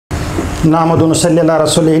नाहमदु व नसल्ली अला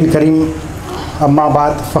रसूलिल करीम अम्मा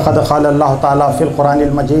बाद फ़क़द क़ाल अल्लाह ताला फ़िल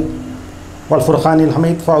क़ुरानिल मजीद वल फ़ुरक़ानिल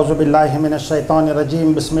हमीद फ़अऊज़ु बिल्लाहि मिनश शैतानिर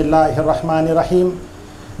रजीम बिस्मिल्लाहिर रहमानिर रहीम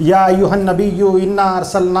या अय्युहन नबिय्यु इन्ना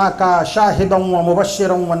अरसलनाका शाहिदन व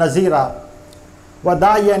मुबश्शिरन व नज़ीरा व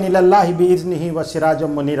दाइयन इलल्लाहि बिइज़्निहि व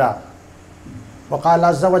सिराजम मुनीरा व क़ाल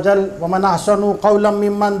अज़्ज़ व जल व मन अहसनु क़ौलन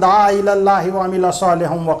मिम्मन दआ इलल्लाहि व अमिला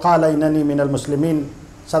सालिहन व क़ाल इन्ननी मिनल मुस्लिमीन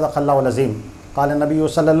सदक़ल्लाहुल अज़ीम। क़ाल नबी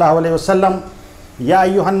सल्लल्लाहु अलैहि वसल्लम या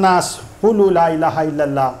अय्युहन्नास क़ुलू ला इलाहा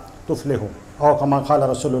इल्लल्लाह तुफ़्लिहू औ कमा क़ाल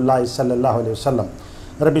रसूलुल्लाह सल्लल्लाहु अलैहि वसल्लम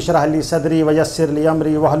रब्बि इश्रह ली सदरी व यस्सिर ली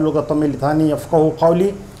अमरी वहल्लुल उक़दतम मिन लिसानी यफ़क़हू क़ौली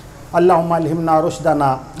अल्लाहुम्मा अल्हिमना रुश्दना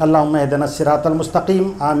अल्लाहुम्मा इहदिना सिरातल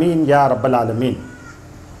मुस्तक़ीम आमीन या रब्बल आलमीन।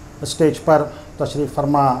 स्टेज पर तशरीफ़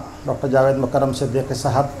फरमा डॉक्टर जावेद मुकर्रम सिद्दीक़ी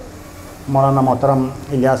साहब, मौलाना मोहतरम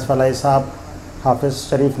इलियास फलाई साहब, हाफिज़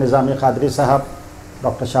शरीफ निज़ामी क़ादरी साहब,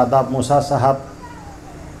 डॉक्टर शादाब मूसा साहब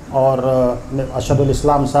और अशदुल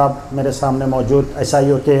इस्लाम साहब, मेरे सामने मौजूद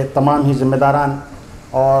SIO के तमाम ही ज़िम्मेदारान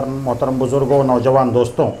और मोहतरम बुज़ुर्गों, नौजवान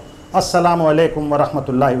दोस्तों, अस्सलामु अलैकुम व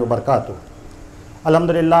रहमतुल्लाहि व बरकातुहू।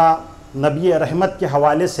 अल्हम्दुलिल्लाह नबी रहमत के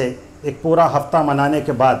हवाले से एक पूरा हफ़्ता मनाने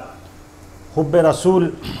के बाद हुब्बे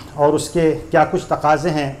रसूल और उसके क्या कुछ तकाज़े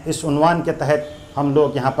हैं, इस उन्वान के तहत हम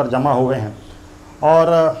लोग यहाँ पर जमा हुए हैं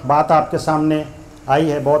और बात आपके सामने आई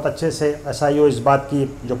है। बहुत अच्छे से SIO इस बात की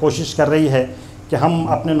जो कोशिश कर रही है कि हम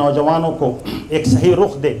अपने नौजवानों को एक सही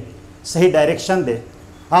रुख दे, सही डायरेक्शन दे।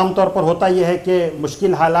 आम तौर पर होता यह है कि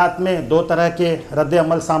मुश्किल हालात में दो तरह के रद्द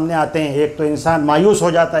अमल सामने आते हैं। एक तो इंसान मायूस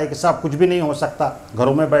हो जाता है कि साहब कुछ भी नहीं हो सकता,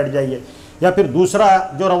 घरों में बैठ जाइए, या फिर दूसरा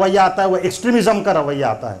जो रवैया आता है वो एक्सट्रीमिज़म का रवैया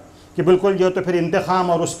आता है कि बिल्कुल जो तो फिर इंतकाम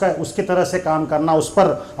और उसकी तरह से काम करना, उस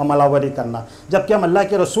पर अमलावरी करना। जबकि हम अल्लाह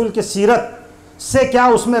के रसूल की सीरत से क्या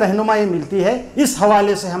उसमें रहनुमाई मिलती है, इस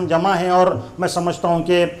हवाले से हम जमा हैं और मैं समझता हूँ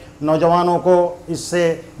कि नौजवानों को इससे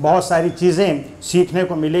बहुत सारी चीज़ें सीखने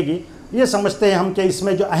को मिलेगी। ये समझते हैं हम कि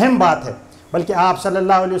इसमें जो अहम बात है, बल्कि आप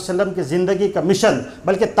सल्लल्लाहु अलैहि वसल्लम की ज़िंदगी का मिशन,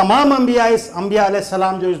 बल्कि तमाम अंबिया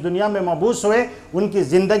अलैहिस्सलाम जो इस दुनिया में मबूस हुए, उनकी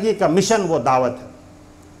ज़िंदगी का मिशन वो दावत है।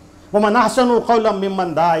 वमन अहसनु क़ौलन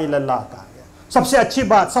मिम्मन दआ इलल्लाह कहा गया, सबसे अच्छी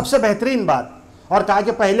बात, सबसे बेहतरीन बात। और कहा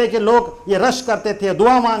कि पहले के लोग ये रश करते थे,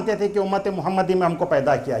 दुआ मांगते थे कि उम्मत मुहम्मदी में हमको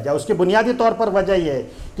पैदा किया जाए। उसकी बुनियादी तौर पर वजह यह है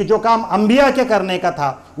कि जो काम अंबिया के करने का था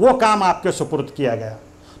वो काम आपके सुपुर्द किया गया।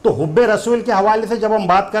 तो हुब्बे रसूल के हवाले से जब हम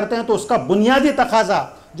बात करते हैं तो उसका बुनियादी तकाजा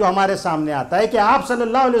जो हमारे सामने आता है कि आप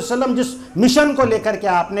सल्लल्लाहु अलैहि वसल्लम जिस मिशन को लेकर के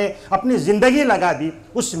आपने अपनी ज़िंदगी लगा दी,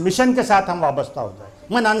 उस मिशन के साथ हम वाबस्ता हो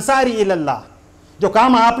जाए। मन अंसारी इलल्लाह, जो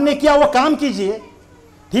काम आपने किया वो काम कीजिए।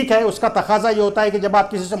 ठीक है, उसका तकाजा ये होता है कि जब आप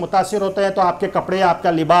किसी से मुतासिर होते हैं तो आपके कपड़े,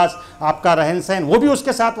 आपका लिबास, आपका रहन सहन वो भी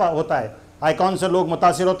उसके साथ होता है। आइकॉन से लोग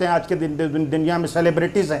मुतासिर होते हैं आज के दुनिया में,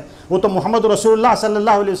 सेलिब्रिटीज़ हैं, वो तो मोहम्मद रसूलुल्लाह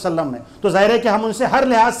सल्लल्लाहु अलैहि वसल्लम है। तो ज़ाहिर है कि हम उनसे हर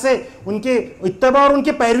लिहाज से उनकी इत्तबा और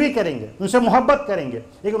उनकी पैरवी करेंगे, उनसे मोहब्बत करेंगे।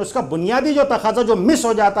 लेकिन उसका बुनियादी जो तकाजा जो मिस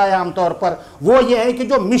हो जाता है आमतौर पर, वो ये है कि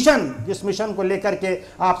जो मिशन, जिस मिशन को लेकर के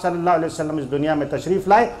आप सल्लल्लाहु अलैहि वसल्लम इस दुनिया में तशरीफ़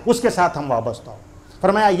लाए, उसके साथ हम वाबस्ता हो।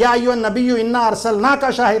 फरमाया या अय्युहन नबिय्यु इन्ना अरसलनाका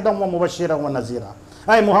शाहिदन व मुबश्शिरन व नज़ीरा,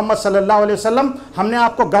 ऐ मोहम्मद सल्लल्लाहु अलैहि वसल्लम, हमने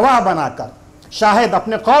आपको गवाह बनाकर, शाहिद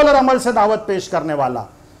अपने कौल और अमल से दावत पेश करने वाला,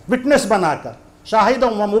 विटनेस बनाकर, शाहिदन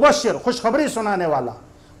व मुबश्शिर खुशखबरी सुनाने वाला,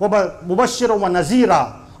 व मुबश्शिर व नज़ीरा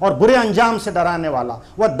और बुरे अंजाम से डराने वाला,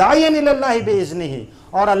 व दाइयन इलल्लाहि बिइज़्निही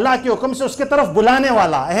और अल्लाह के हुक्म से उसकी तरफ बुलाने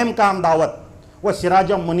वाला, अहम काम दावत, वह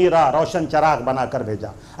सिराजम मुनीरा रोशन चराग बनाकर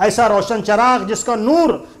भेजा। ऐसा रोशन चराग जिसका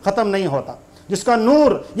नूर ख़त्म नहीं होता, जिसका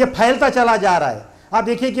नूर ये फैलता चला जा रहा है। आप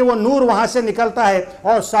देखिए कि वो नूर वहाँ से निकलता है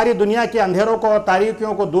और सारी दुनिया के अंधेरों को और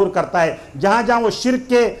तारीकियों को दूर करता है। जहाँ जहाँ वो शिर्क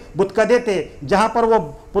के बुतकदे थे, जहाँ पर वो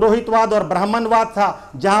पुरोहितवाद और ब्राह्मणवाद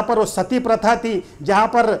था, जहाँ पर वो सती प्रथा थी, जहाँ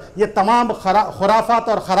पर ये तमाम खुराफात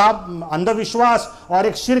और ख़राब अंधविश्वास और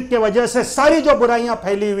एक शिर्क के वजह से सारी जो बुराइयाँ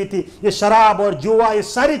फैली हुई थी, ये शराब और जुआ, ये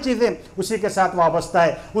सारी चीज़ें उसी के साथ वाबस्ता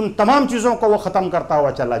है। उन तमाम चीज़ों को वो ख़त्म करता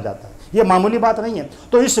हुआ चला जाता है। ये मामूली बात नहीं है।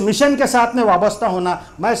 तो इस मिशन के साथ में वाबस्ता होना,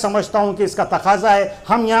 मैं समझता हूँ कि इसका तकाजा है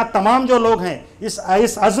हम यहाँ तमाम जो लोग हैं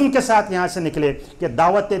इस अज़्म के साथ यहाँ से निकले कि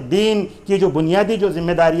दावत दीन की जो बुनियादी जो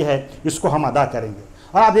जिम्मेदारी है इसको हम अदा करेंगे।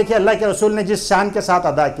 और आप देखिए अल्लाह के रसूल ने जिस शान के साथ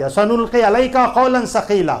अदा किया, सनुल्क़ी अलैका क़ौलन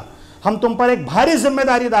सक़ीला, हम तुम पर एक भारी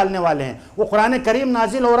जिम्मेदारी डालने वाले हैं। वो कुरान करीम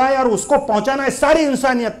नाजिल हो रहा है और उसको पहुँचाना है सारी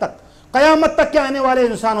इंसानियत तक, क़यामत तक के आने वाले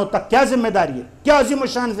इंसानों तक। क्या जिम्मेदारी है, क्या अजीम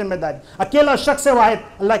शान जिम्मेदारी, अकेला शख्स वाहिद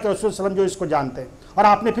अल्लाह के रसूल सल्लल्लाहु अलैहि वसल्लम जो इसको जानते हैं। और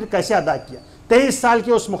आपने फिर कैसे अदा किया 23 साल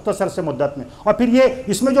की उस मुख्तसर से मुद्दत में। और फिर ये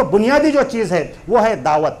इसमें जो बुनियादी जो चीज़ है वो है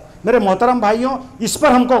दावत। मेरे मोहतरम भाइयों, इस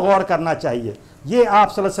पर हमको गौर करना चाहिए। ये आप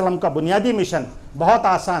सल्लल्लाहु अलैहि वसल्लम का बुनियादी मिशन बहुत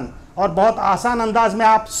आसान और बहुत आसान अंदाज में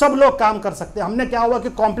आप सब लोग काम कर सकते हैं। हमने क्या हुआ कि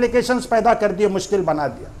कॉम्प्लिकेशंस पैदा कर दिए, मुश्किल बना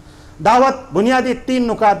दिया। दावत बुनियादी 3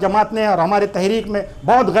 नुकात जमात ने और हमारे तहरीक में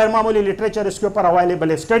बहुत गैर मामूली लिटरेचर इसके ऊपर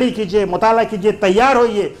अवेलेबल है। स्टडी कीजिए, मुताला कीजिए, तैयार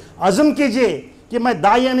होइए, अज़्म कीजिए कि मैं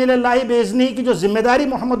दायन इल्लाहि बेइज़्निही की जो जिम्मेदारी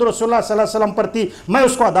मोहम्मद रसूलुल्लाह सल्लल्लाहु अलैहि वसल्लम पर थी मैं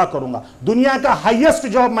उसको अदा करूंगा। दुनिया का हाईएस्ट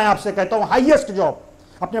जॉब मैं आपसे कहता हूँ, हाईएस्ट जॉब।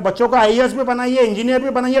 अपने बच्चों को आईएएस भी बनाइए, इंजीनियर भी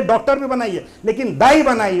बनाइए, डॉक्टर भी बनाइए, लेकिन दाई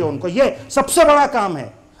बनाइए उनको। ये सबसे बड़ा काम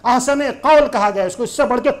है। आसन कौल कहा गया इसको, इससे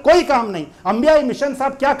बढ़ के कोई काम नहीं। अंबिया मिशन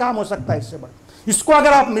साहब क्या काम हो सकता है इससे बढ़? इसको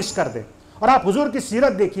अगर आप मिस कर दें और आप हुजूर की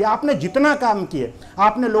सीरत देखिए, आपने जितना काम किए,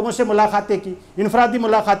 आपने लोगों से मुलाकातें की, इनफरादी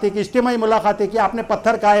मुलाकातें की, इज्तिमाई मुलाकातें की, आपने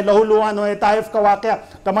पत्थर खाए, लहू लुहान हुए, ताइफ का वाक़या,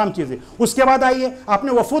 तमाम चीज़ें। उसके बाद आइए,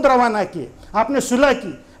 आपने वफूद रवाना किए, आपने सुलह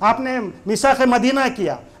की, आपने मिसाक़ मदीना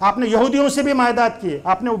किया, आपने यहूदियों से भी मायदात किए,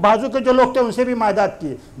 आपने बाजू के जो लोग थे उनसे भी मायदात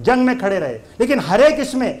किए, जंग में खड़े रहे। लेकिन हर एक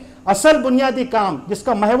इसमें असल बुनियादी काम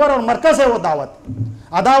जिसका महवर और मरकज़ है वो दावत।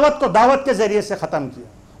 अदावत को दावत के ज़रिए से ख़त्म किया,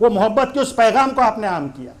 वो मोहब्बत के उस पैगाम को आपने आम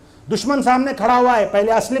किया। दुश्मन सामने खड़ा हुआ है,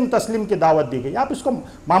 पहले अस्लिम तस्लीम की दावत दी गई। आप इसको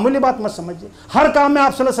मामूली बात मत समझिए। हर काम में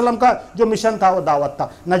आप सल्लल्लाहु अलैहि वसल्लम का जो मिशन था वो दावत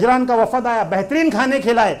था। नजरान का वफद आया, बेहतरीन खाने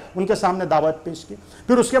खिलाए, उनके सामने दावत पेश की।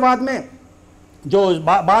 फिर उसके बाद में जो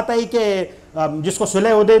बात आई कि जिसको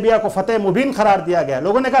सुलह हुदैबिया को फतेह मुबीन करार दिया गया,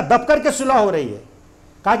 लोगों ने कहा दब करके सुलह हो रही है।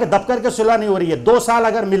 कहा कि दब करके सुलह नहीं हो रही है, 2 साल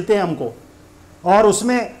अगर मिलते हैं हमको और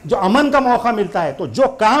उसमें जो अमन का मौका मिलता है तो जो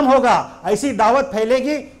काम होगा ऐसी दावत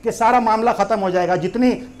फैलेगी कि सारा मामला खत्म हो जाएगा।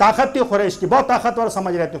 जितनी ताकत थी कुरैश की, बहुत ताकतवर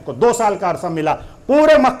समझ रहे थे उसको, 2 साल का अरसा मिला,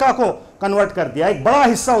 पूरे मक्का को कन्वर्ट कर दिया, एक बड़ा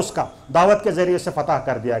हिस्सा उसका दावत के जरिए से फतह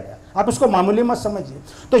कर दिया गया। आप उसको मामूली मत समझिए।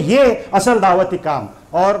 तो ये असल दावती काम,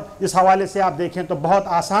 और इस हवाले से आप देखें तो बहुत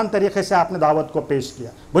आसान तरीके से आपने दावत को पेश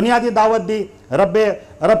किया। बुनियादी दावत दी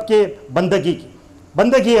रब के बंदगी की,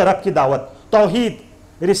 बंदगी है रब की दावत, तौहीद,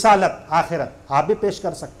 रिसालत, आखिरत, आप भी पेश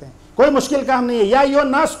कर सकते हैं, कोई मुश्किल काम नहीं है। या यो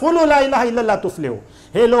नास कुलू ला इलाहा इल्लल्लाह तुफ्लिहू,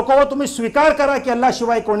 हे लोगों तुम्हें स्वीकार करा कि अल्लाह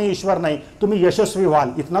शिवाय कोई ईश्वर नहीं, तुम्हें यशस्वी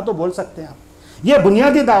वाल, इतना तो बोल सकते हैं आप। ये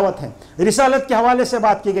बुनियादी दावत है। रिसालत के हवाले से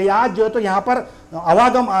बात की गई। आज जो है तो यहाँ पर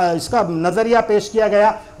अवागम इसका नज़रिया पेश किया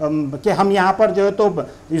गया कि हम यहाँ पर जो है तो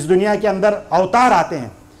इस दुनिया के अंदर अवतार आते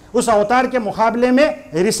हैं, उस अवतार के मुकाबले में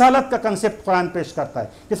रिसालत का कंसेप्ट कुरान पेश करता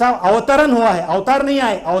है कि साहब अवतरण हुआ है, अवतार नहीं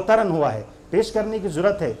आए, अवतरण हुआ है। पेश करने की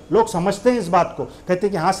जरूरत है। लोग समझते हैं इस बात को, कहते हैं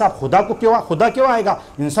कि हाँ साहब खुदा क्यों आएगा,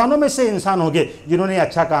 इंसानों में से इंसान होंगे जिन्होंने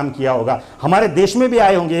अच्छा काम किया होगा। हमारे देश में भी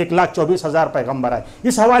आए होंगे, 1,24,000 पैगंबर आए,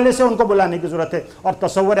 इस हवाले से उनको बुलाने की जरूरत है। और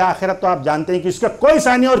तसव्वुर आखिरत तो आप जानते हैं कि इसका कोई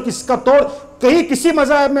सानी और किसका तोड़ कहीं किसी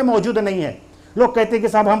मज़हब में मौजूद नहीं है। लोग कहते हैं कि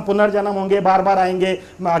साहब हम पुनर्जन्म होंगे, बार बार आएंगे,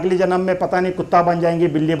 अगले जन्म में पता नहीं कुत्ता बन जाएंगे,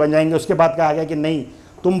 बिल्ली बन जाएंगे। उसके बाद कहा गया कि नहीं,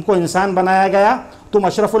 तुमको इंसान बनाया गया, तुम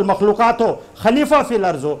अशरफुल मखलूकात हो, खलीफा फिल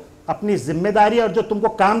अर्ज़ हो, अपनी जिम्मेदारी और जो तुमको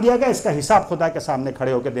काम दिया गया इसका हिसाब खुदा के सामने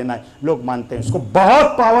खड़े होकर देना है। लोग मानते हैं इसको। बहुत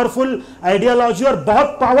पावरफुल आइडियोलॉजी और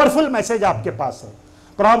बहुत पावरफुल मैसेज आपके पास है।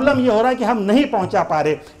 प्रॉब्लम ये हो रहा है कि हम नहीं पहुंचा पा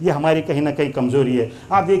रहे, ये हमारी कहीं ना कहीं कमजोरी है।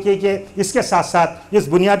 आप देखिए कि इसके साथ साथ इस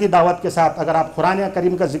बुनियादी दावत के साथ अगर आप कुरान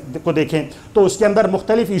करीम को देखें तो उसके अंदर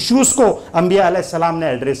मुख्तलिफ इशूज़ को अंबिया अलैहिस्सलाम ने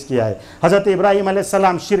एड्रेस किया है। हज़रत इब्राहीम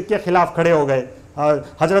अलैहिस्सलाम शिर्क के खिलाफ खड़े हो गए।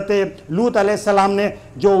 हज़रत लूत अलैहिस्सलाम ने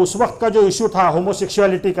जो उस वक्त का जो इशू था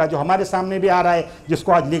होमोसेक्सुअलिटी का, जो हमारे सामने भी आ रहा है,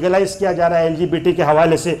 जिसको आज लीगलाइज किया जा रहा है LGBT के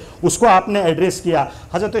हवाले से, उसको आपने एड्रेस किया।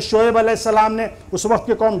 हज़रत शोएब अलैहिस्सलाम ने उस वक्त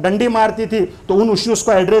की कौम डंडी मारती थी तो उन इशूज़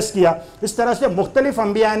को एड्रेस किया। इस तरह से मुख्तलिफ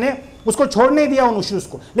अंबिया ने उसको छोड़ नहीं दिया उन इशूज़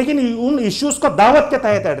को, लेकिन उन इशूज़ को दावत के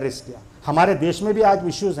तहत एड्रेस किया। हमारे देश में भी आज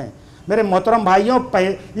इशूज़ हैं मेरे मोहतरम भाइयों।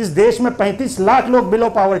 इस देश में 35 लाख लोग बिलो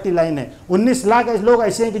पावर्टी लाइन है। 19 लाख लोग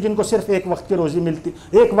ऐसे हैं कि जिनको सिर्फ एक वक्त की रोजी मिलती,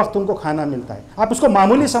 एक वक्त उनको खाना मिलता है। आप उसको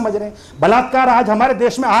मामूली समझ रहे हैं। बलात्कार आज हमारे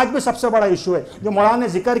देश में आज भी सबसे बड़ा इशू है। जो मौलाना ने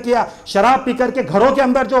जिक्र किया, शराब पी करके घरों के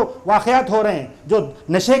अंदर जो वाकयात हो रहे हैं, जो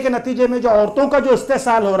नशे के नतीजे में जो औरतों का जो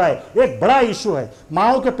इस्तेसाल हो रहा है, एक बड़ा इशू है।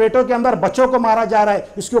 माओं के पेटों के अंदर बच्चों को मारा जा रहा है,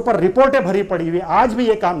 इसके ऊपर रिपोर्टें भरी पड़ी हुई है। आज भी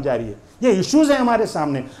ये काम जारी है। ये इश्यूज हैं हमारे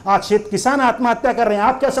सामने। आज किसान आत्महत्या कर रहे हैं।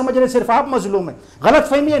 आप क्या समझ रहे हैं सिर्फ आप मजलूम हैं? गलत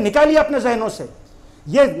फहमी है, निकालिए अपने जहनों से।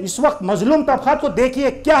 ये इस वक्त मजलूम तबकात को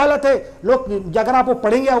देखिए क्या हालत है। लोग अगर आप वो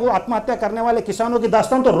पढ़ेंगे वो आत्महत्या करने वाले किसानों की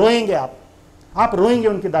दास्तान तो रोएंगे आप रोएंगे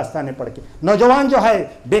उनकी दास्तानें पढ़ के। नौजवान जो है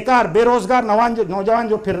बेकार बेरोजगार नौजवान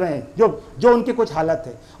जो फिर रहे हैं, जो उनकी कुछ हालत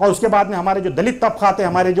है। और उसके बाद में हमारे जो दलित तबकात है,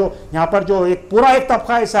 हमारे जो यहाँ पर जो एक पूरा एक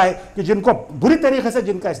तबका ऐसा है कि जिनको बुरी तरीके से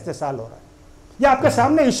जिनका इस्तेसाल हो रहा है। ये आपके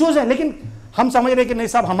सामने इश्यूज हैं, लेकिन हम समझ रहे कि नहीं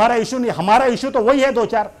साहब हमारा इशू नहीं, हमारा इशू तो वही है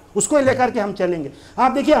 2-4, उसको ही लेकर के हम चलेंगे।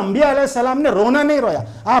 आप देखिए अंबिया अलैहिस्सलाम ने रोना नहीं रोया।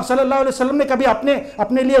 आप सल्लल्लाहु अलैहि वसल्लम ने कभी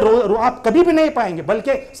अपने लिए आप कभी भी नहीं पाएंगे।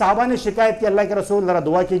 बल्कि साहबा ने शिकायत की, अल्लाह के रसूल जरा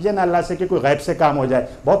दुआ कीजिए ना अल्लाह से कि कोई गैब से काम हो जाए,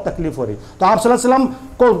 बहुत तकलीफ हो रही। तो आप सल्लल्लाहु अलैहि वसल्लम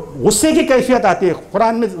को गुस्से की कैफियत आती है।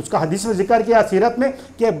 कुरान में उसका हदीस में जिक्र किया, सीरत में,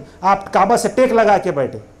 कि आप काबा से टेक लगा के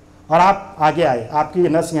बैठे और आप आगे आए, आपकी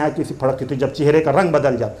नस यहाँ की फड़कती थी, जब चेहरे का रंग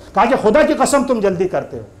बदल जाता, कहा कि खुदा की कसम तुम जल्दी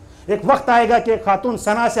करते हो, एक वक्त आएगा कि एक खातून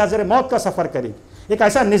सना से हज़र मौत का सफ़र करेगी, एक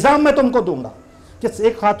ऐसा निज़ाम मैं तुमको दूंगा कि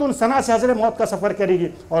एक खातून सना से हज़र मौत का सफ़र करेगी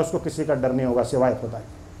और उसको किसी का डर नहीं होगा सिवाय खुदा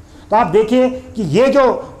के। तो आप देखिए कि ये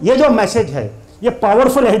जो मैसेज है, ये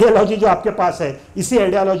पावरफुल आइडियोलॉजी जो आपके पास है, इसी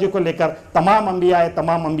आइडियोलॉजी को लेकर तमाम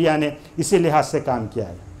अंबिया ने इसी लिहाज से काम किया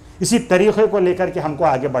है, इसी तरीक़े को लेकर के हमको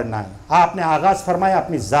आगे बढ़ना है। आपने आगाज़ फरमाया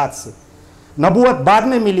अपनी ज़ात से, नबूवत बाद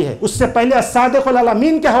में मिली है, उससे पहले अस्सादिक़ुल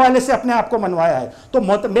अमीन के हवाले से अपने आप को मनवाया है। तो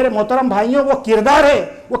मेरे मोहतरम भाइयों, वो किरदार है,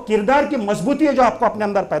 वो किरदार की मजबूती है जो आपको अपने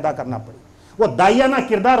अंदर पैदा करना पड़े। वो दाइयाना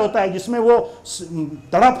किरदार होता है जिसमें वो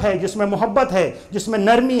तड़प है, जिसमें मोहब्बत है, जिसमें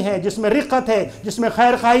नरमी है, जिसमें रिक़त है, जिसमें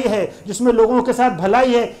खैर खाई है, जिसमें लोगों के साथ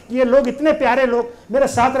भलाई है। ये लोग इतने प्यारे लोग, मेरे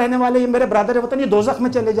साथ रहने वाले, ये मेरे ब्रदर वतन, ये दोज़ख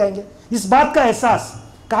में चले जाएंगे। इस बात का एहसास,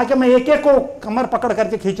 कहा कि मैं एक एक को कमर पकड़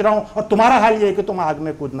करके खींच रहा हूं और तुम्हारा हाल ये है कि तुम आग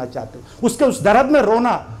में कूदना चाहते हो। उसके उस दर्द में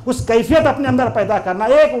रोना, उस कैफियत अपने अंदर पैदा करना,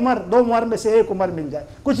 एक उम्र दो उम्र में से एक उम्र मिल जाए,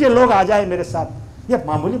 कुछ ये लोग आ जाए मेरे साथ, ये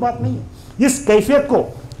मामूली बात नहीं है। इस कैफियत को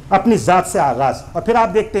अपनी ज़ात से आगाज़, और फिर आप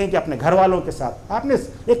देखते हैं कि अपने घर वालों के साथ आपने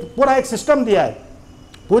एक सिस्टम दिया है,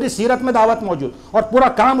 पूरी सीरत में दावत मौजूद, और पूरा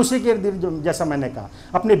काम उसी के इर्द, जैसा मैंने कहा,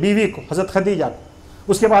 अपनी बीवी को हज़रत खदीजा को,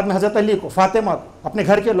 उसके बाद में हज़रत अली को, फातिमा को, अपने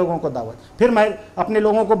घर के लोगों को दावत, फिर मैं अपने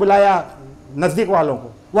लोगों को बुलाया, नज़दीक वालों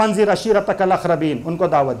को, वंज़िर अशीरतकल अक़रबीन, उनको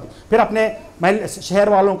दावत दी, फिर अपने शहर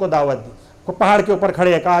वालों को दावत दी, को पहाड़ के ऊपर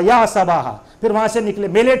खड़े कहा या सबाहा, फिर वहाँ से निकले,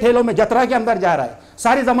 मेले ठेलों में जतरा के अंदर जा रहा है,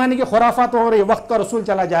 सारी ज़माने की खुराफात हो रही है, वक्त का रसूल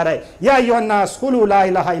चला जा रहा है, या अय्युहन्नास क़ुलू ला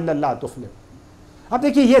इलाहा इल्लल्लाह तुफ़्लिहून। अब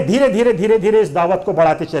देखिए ये धीरे धीरे धीरे धीरे इस दावत को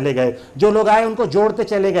बढ़ाते चले गए, जो लोग आए उनको जोड़ते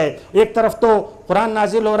चले गए। एक तरफ तो कुरान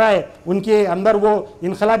नाजिल हो रहा है, उनके अंदर वो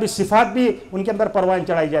इनकलाबी सिफात भी उनके अंदर परवान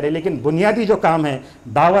चढ़ाई जा रही है, लेकिन बुनियादी जो काम है,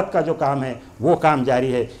 दावत का जो काम है, वो काम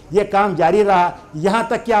जारी है। ये काम जारी रहा, यहाँ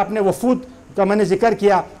तक कि आपने वफूद का मैंने जिक्र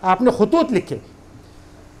किया, आपने खुतूत लिखे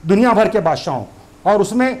दुनिया भर के बादशाहों, और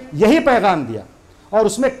उसमें यही पैगाम दिया, और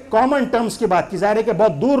उसमें कॉमन टर्म्स की बात की। ज़ाहिर है कि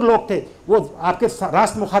बहुत दूर लोग थे, वो आपके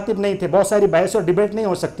रास्त मुखातिब नहीं थे, बहुत सारी बहस और डिबेट नहीं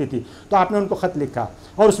हो सकती थी, तो आपने उनको ख़त लिखा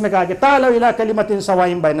और उसमें कहा कि तालू इला कलिमतिन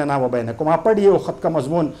सवाइम बैनना व बैनकुम। आप पढ़िए वो ख़त का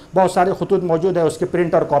मजमून, बहुत सारे खुतूत मौजूद है, उसके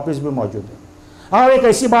प्रिंट और कॉपीज़ भी मौजूद है। और एक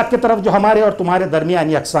ऐसी बात की तरफ जो हमारे और तुम्हारे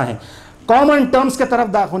दरमियान यकसा हैं, कॉमन टर्म्स की तरफ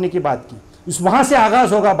दाखिल होने की बात की, उस वहाँ से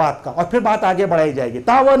आगाज़ होगा बात का, और फिर बात आगे बढ़ाई जाएगी।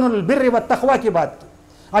 तावनुल बिर्रि व तक़वा की बात की।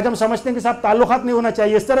 आज हम समझते हैं कि साहब ताल्लुकात नहीं होना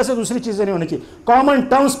चाहिए, इस तरह से दूसरी चीज़ें नहीं होनी चाहिए। कॉमन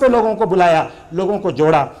टर्म्स पे लोगों को बुलाया, लोगों को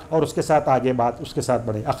जोड़ा, और उसके साथ आगे बात उसके साथ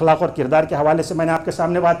बढ़े। अखलाक और किरदार के हवाले से मैंने आपके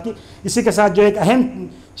सामने बात की। इसी के साथ जो एक अहम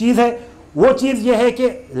चीज़ है, वो चीज़ ये है कि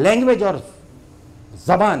लैंग्वेज और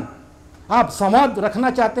ज़बान, आप संवाद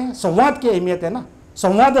रखना चाहते हैं, संवाद की अहमियत है ना,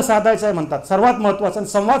 संवाद साधायचं म्हणतात, सर्वात महत्त्वाचं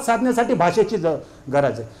संवाद साधण्यासाठी भाषेची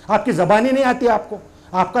गरज है। आपकी ज़बान ही नहीं आती आपको,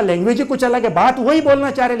 आपका लैंग्वेज ही कुछ अलग है, बात वही बोलना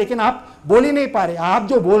चाह रहे लेकिन आप बोल ही नहीं पा रहे, आप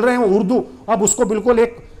जो बोल रहे हैं वो उर्दू, अब उसको बिल्कुल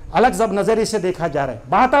एक अलग जब नज़रिए से देखा जा रहा है।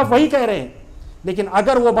 बात आप वही कह रहे हैं, लेकिन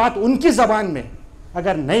अगर वो बात उनकी ज़बान में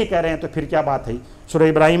अगर नहीं कह रहे हैं तो फिर क्या बात है। सूरह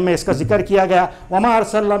इब्राहिम में इसका जिक्र किया गया, वमा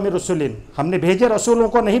अरसलना मिन रसूलिन, हमने भेजे रसूलों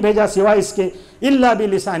को नहीं भेजा सिवाय इसके, इल्ला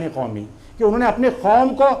बिलिसानी कौमी, कि उन्होंने अपने कौम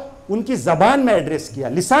को उनकी ज़बान में एड्रेस किया,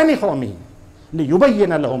 लिसानी कौमी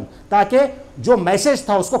लियुबय्यिन लहुम, ताकि जो मैसेज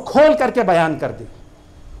था उसको खोल करके बयान कर दे,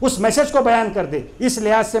 उस मैसेज को बयान कर दे। इस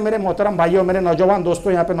लिहाज से मेरे मोहतरम भाइयों, मेरे नौजवान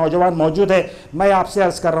दोस्तों, यहाँ पे नौजवान मौजूद है, मैं आपसे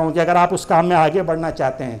अर्ज़ कर रहा हूँ कि अगर आप उस काम में आगे बढ़ना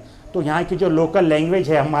चाहते हैं तो यहाँ की जो लोकल लैंग्वेज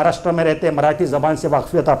है, हम महाराष्ट्र में रहते हैं, मराठी ज़बान से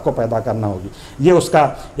वाकफियत आपको पैदा करना होगी, ये उसका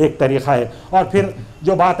एक तरीक़ा है। और फिर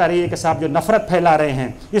जो बात आ रही है कि साहब जो नफ़रत फैला रहे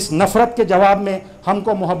हैं, इस नफ़रत के जवाब में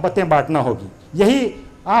हमको मोहब्बतें बांटना होगी। यही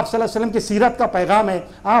आप सल्लल्लाहु अलैहि वसल्लम की सीरत का पैगाम है,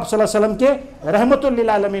 आप सल्लल्लाहु अलैहि वसल्लम के रहमतुल लिल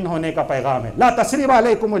आलमीन होने का पैगाम है। ला तसरीब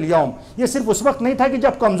अलैकुमुल यौम, ये सिर्फ उस वक्त नहीं था कि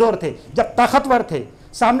जब कमज़ोर थे, जब ताकतवर थे,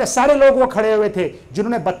 सामने सारे लोग वो खड़े हुए थे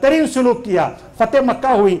जिन्होंने बदतरीन सुलूक किया, फतेह मक्का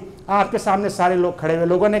हुई, आपके सामने सारे लोग खड़े हुए,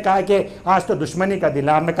 लोगों ने कहा कि आज तो दुश्मनी का दिन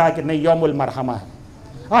है, आपने कहा कि नहीं, यौमुल मरहमा है,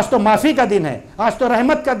 आज तो माफ़ी का दिन है, आज तो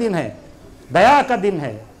रहमत का दिन है, दया का दिन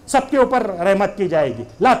है, सबके ऊपर रहमत की जाएगी।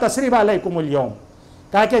 ला तसरीब अलैकुमुल यौम,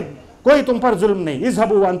 कहा कि कोई तुम पर जुल्म नहीं,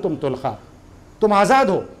 इज़हबू व अंतुम तुलक़ा, तुम आज़ाद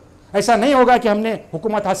हो। ऐसा नहीं होगा कि हमने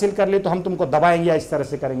हुकूमत हासिल कर ली तो हम तुमको दबाएंगे या इस तरह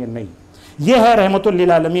से करेंगे, नहीं। यह है रहमतुल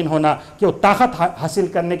लिल आलमीन होना, कि वो ताकत हासिल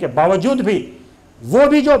करने के बावजूद भी वो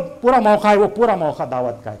भी जो पूरा मौका है, वो पूरा मौका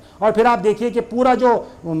दावत का है। और फिर आप देखिए कि पूरा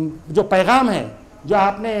जो पैगाम है, जो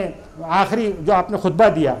आपने आखिरी जो आपने खुतबा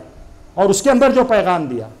दिया और उसके अंदर जो पैगाम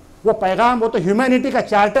दिया, वो पैगाम, वो तो ह्यूमैनिटी का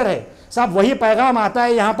चार्टर है, साहब वही पैगाम आता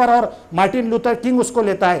है यहाँ पर और मार्टिन लूथर किंग उसको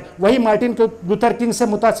लेता है, वही मार्टिन लूथर किंग से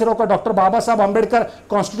मुतासिर होकर डॉक्टर बाबा साहब अम्बेडकर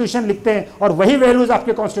कॉन्स्टिट्यूशन लिखते हैं और वही वैल्यूज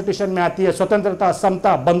आपके कॉन्स्टिट्यूशन में आती है, स्वतंत्रता,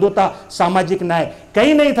 समता, बंधुता, सामाजिक न्याय।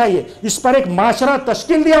 कहीं नहीं था ये, इस पर एक माशरा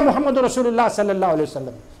तश्कील दिया मोहम्मद रसूलुल्लाह सल्लल्लाहु अलैहि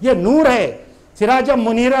वसल्लम। ये नूर है, सिराज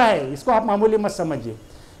मुनीरा है, इसको आप मामूली मत समझिए।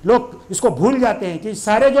 लोग इसको भूल जाते हैं कि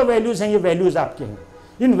सारे जो वैल्यूज हैं ये वैल्यूज आपके हैं।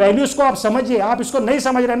 इन वैल्यूज को आप समझिए, आप इसको नहीं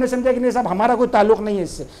समझ रहे, समझे कि नहीं साहब हमारा कोई ताल्लुक नहीं है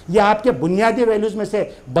इससे। ये आपके बुनियादी वैल्यूज में से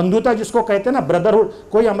बंधुता जिसको कहते हैं ना, ब्रदरहुड,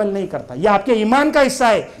 कोई अमल नहीं करता। ये आपके ईमान का हिस्सा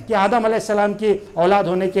है कि आदम अलैहिस्सलाम की औलाद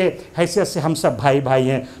होने के हैसियत से हम सब भाई भाई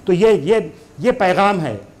हैं। तो ये पैगाम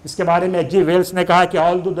है। इसके बारे में जी वेल्स ने कहा कि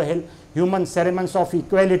ऑल दो the human ceremonies of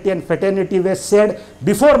equality and fraternity way said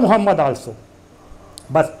before Muhammad also,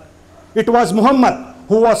 but it was Muhammad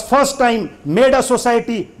who was first time made a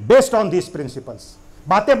society based on these principles।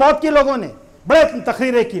 बातें बहुत की लोगों ने, बड़े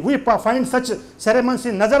तकरीरें की। We find such ceremonies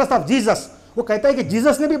in nazareth of Jesus। वो कहता है कि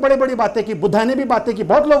जीसस ने भी बड़ी बड़ी बातें की, बुद्धा ने भी बातें की,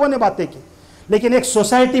 बहुत लोगों ने बातें की, लेकिन एक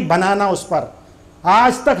सोसाइटी बनाना उस पर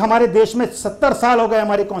आज तक हमारे देश में 70 साल हो गए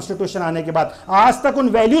हमारी कॉन्स्टिट्यूशन आने के बाद, आज तक उन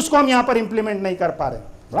वैल्यूज को हम यहाँ पर इंप्लीमेंट नहीं कर पा रहे।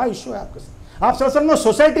 बड़ा इशू है आपके साथ। आप सब ने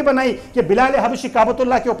सोसाइटी बनाई कि बिलाल हबशी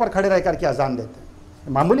काबतुल्लाह के ऊपर खड़े रहकर के अजान देते हैं,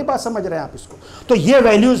 मामूली बात समझ रहे हैं आप इसको। तो ये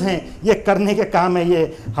वैल्यूज़ हैं, ये करने के काम है,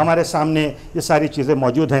 ये हमारे सामने ये सारी चीज़ें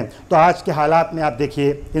मौजूद हैं। तो आज के हालात में आप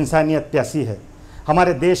देखिए, इंसानियत प्यासी है,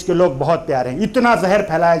 हमारे देश के लोग बहुत प्यारे हैं, इतना जहर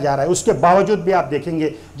फैलाया जा रहा है, उसके बावजूद भी आप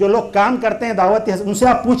देखेंगे जो लोग काम करते हैं दावत, उनसे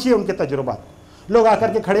आप पूछिए उनके तजुर्बा। लोग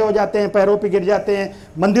आकर के खड़े हो जाते हैं, पैरों पे गिर जाते हैं।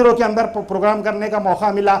 मंदिरों के अंदर प्रोग्राम करने का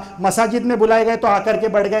मौका मिला, मसाजिद में बुलाए गए तो आकर के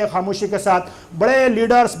बैठ गए खामोशी के साथ। बड़े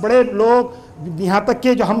लीडर्स, बड़े लोग, यहाँ तक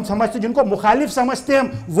कि जो हम समझते, जिनको मुखालिफ समझते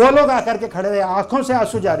हैं, वो लोग आकर के खड़े रहे, आंखों से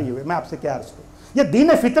आंसू जारी हुए। मैं आपसे क्या अर्ज करूँ, ये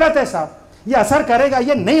दीन फितरत है साहब, ये असर करेगा,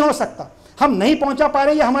 ये नहीं हो सकता। हम नहीं पहुँचा पा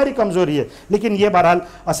रहे, ये हमारी कमज़ोरी है, लेकिन ये बहरहाल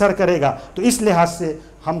असर करेगा। तो इस लिहाज से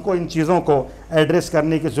हमको इन चीज़ों को एड्रेस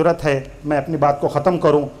करने की ज़रूरत है। मैं अपनी बात को ख़त्म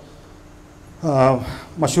करूँ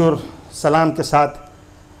मशहूर सलाम के साथ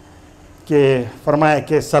कि फरमाया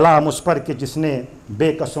कि सलाम उस पर कि जिसने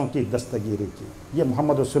बेकसों की दस्तगीरी की। ये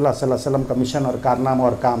मोहम्मद रसूलुल्लाह सल्लल्लाहु अलैहि वसल्लम का मिशन और कारनामा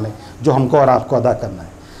और काम है जो हमको और आपको अदा करना है।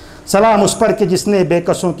 सलाम उस पर कि जिसने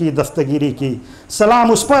बेकसों की दस्तगीरी की,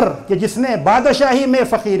 सलाम उस पर कि जिसने बादशाही में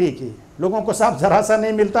फ़कीरी की। लोगों को साहब ज़रा सा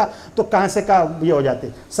नहीं मिलता तो कहाँ से कहाँ ये हो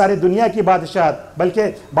जाते, सारी दुनिया की बादशाह,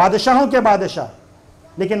 बल्कि बादशाहों के बादशाह,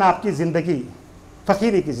 लेकिन आपकी ज़िंदगी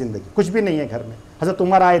फ़कीरी की ज़िंदगी, कुछ भी नहीं है घर में। हज़रत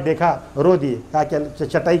उमर आए, देखा, रो दिए, कहा कि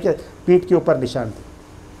चटाई के पीठ के ऊपर निशान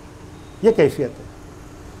थे। ये कैफियत है।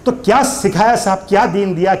 तो क्या सिखाया साहब, क्या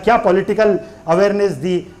दीन दिया, क्या पॉलिटिकल अवेयरनेस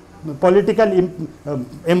दी, पॉलिटिकल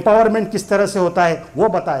एम्पावरमेंट किस तरह से होता है वो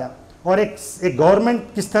बताया, और एक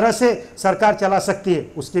गवर्नमेंट किस तरह से सरकार चला सकती है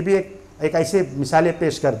उसकी भी एक ऐसे मिसालें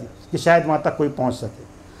पेश कर दी कि शायद वहाँ तक कोई पहुँच सके।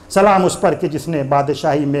 सलाम उस पर कि जिसने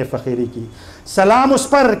बादशाही में फ़कीरी की, सलाम उस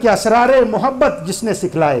पर कि असरार मोहब्बत जिसने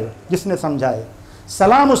सिखलाए, जिसने समझाए।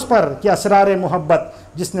 सलाम उस पर कि असरार मोहब्बत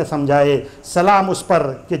जिसने समझाए, सलाम उस पर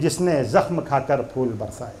कि जिसने ज़ख्म खाकर फूल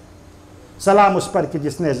बरसाए। सलाम उस पर कि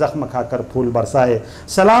जिसने ज़ख्म खाकर फूल बरसाए,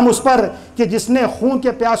 सलाम उस पर कि जिसने खून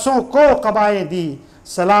के प्यासों को क़बाएँ दी,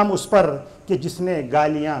 सलाम उस पर कि जिसने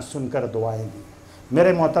गालियाँ सुनकर दुआएँ दी।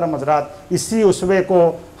 मेरे मोहतरम हज़रात, इसी उसवे को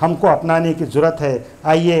हमको अपनाने की ज़रूरत है।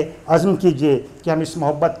 आइए अज़्म कीजिए कि हम इस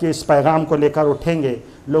मोहब्बत के इस पैगाम को लेकर उठेंगे,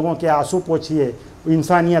 लोगों के आंसू पोंछिए।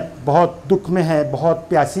 इंसानियत बहुत दुख में है, बहुत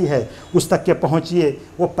प्यासी है, उस तक के पहुँचिए।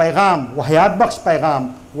 वो पैगाम, वो हयात बख्श पैगाम,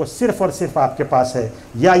 वो सिर्फ़ और सिर्फ आपके पास है।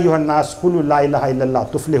 या अय्युहन्नास कुलू ला इलाहा इल्लल्लाह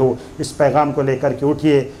तुफ़्लिहू, इस पैगाम को लेकर के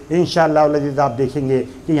उठिए। इंशाअल्लाह अज़ीज़ आप देखेंगे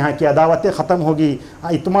कि यहाँ की अदावतें ख़त्म होगी,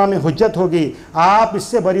 इत्माम हुज्जत होगी, आप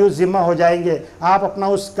इससे बरीउज़ ज़िम्मा हो जाएंगे। आप अपना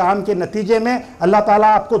उस काम के नतीजे में अल्लाह ताला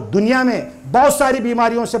आपको दुनिया में बहुत सारी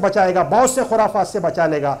बीमारियों से बचाएगा, बहुत से खुराफात से बचा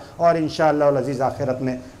लेगा, और इंशाअल्लाह अज़ीज़ आखिरत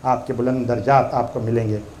में आपके बुलंद दर्जात आपको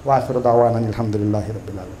मिलेंगे। व आखिर दावाना अनिल हम्दुलिल्लाहि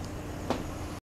रब्बिल आलमीन।